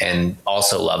willing, and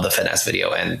also love the Finesse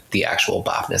video and the actual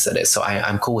bopness it is. So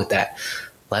I'm cool with that.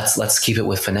 Let's keep it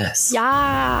with Finesse.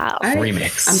 Yeah. Right.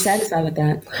 Remix. I'm satisfied with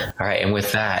that. All right. And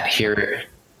with that here,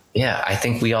 yeah, I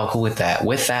think we all cool with that.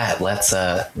 With that, let's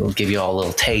we'll give you all a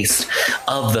little taste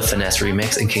of the Finesse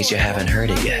remix in case you haven't heard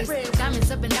it yet.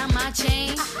 Diamonds up and down my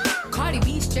chain. Cardi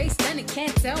B straight stunning,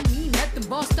 can't tell me nothing.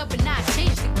 Bossed up and I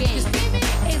changed the game.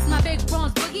 It's my big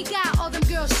bronze boogie, got all them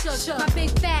girls shook. My big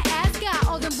fat ass got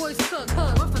all them boys cooked.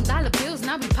 We're from dollar bills,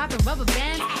 now we popping rubber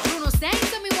bands. Bruno sang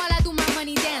to me while I do my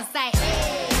money dance. Like,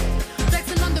 hey,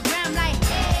 flexing on the gram like,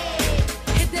 hey,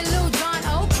 hit the Lil Jon,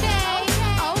 okay.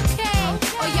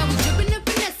 Oh yeah, we dripping the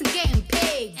Finesse and getting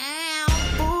paid.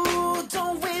 Ooh,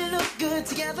 don't we look good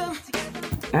together?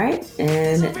 All right,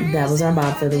 and that was our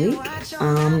bop for the week.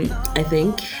 I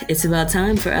think it's about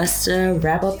time for us to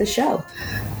wrap up the show.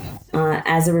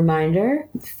 As a reminder,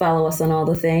 follow us on all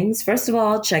the things. First of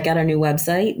all, check out our new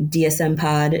website,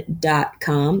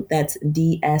 dsmpod.com. That's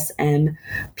dsmpod.com.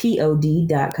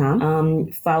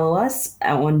 Follow us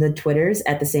on the Twitters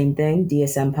at the same thing,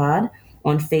 dsmpod.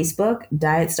 On Facebook,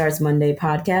 Diet Starts Monday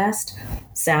Podcast.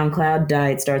 SoundCloud,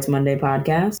 Diet Starts Monday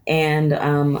Podcast. And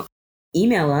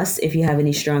email us if you have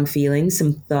any strong feelings,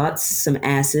 some thoughts, some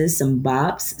asses, some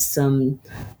bops, some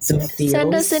feels.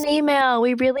 Send us an email.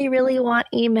 We really, really want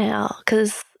email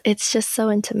because it's just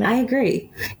so intimate. I agree.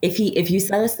 If you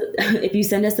send us a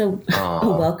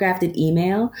well-crafted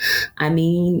email, I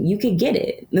mean, you could get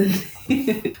it.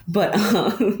 But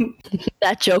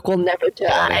that joke will never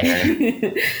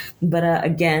die. But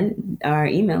again, our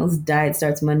email is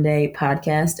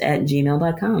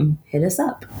dietstartsmondaypodcast@gmail.com. Hit us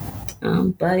up.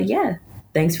 But yeah,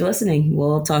 thanks for listening.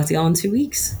 We'll talk to y'all in 2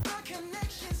 weeks.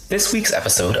 This week's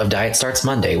episode of Diet Starts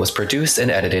Monday was produced and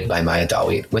edited by Maya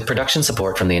Dawit, with production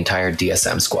support from the entire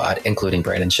DSM squad, including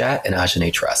Brandon Schatt and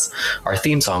Ajane Truss. Our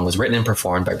theme song was written and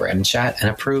performed by Brandon Schatt and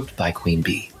approved by Queen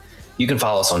Bee. You can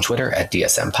follow us on Twitter at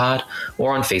DSM Pod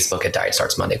or on Facebook at Diet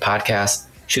Starts Monday Podcast.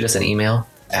 Shoot us an email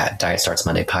at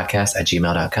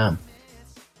dietstartsmondaypodcast@gmail.com.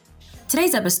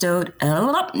 Today's episode,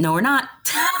 no, we're not.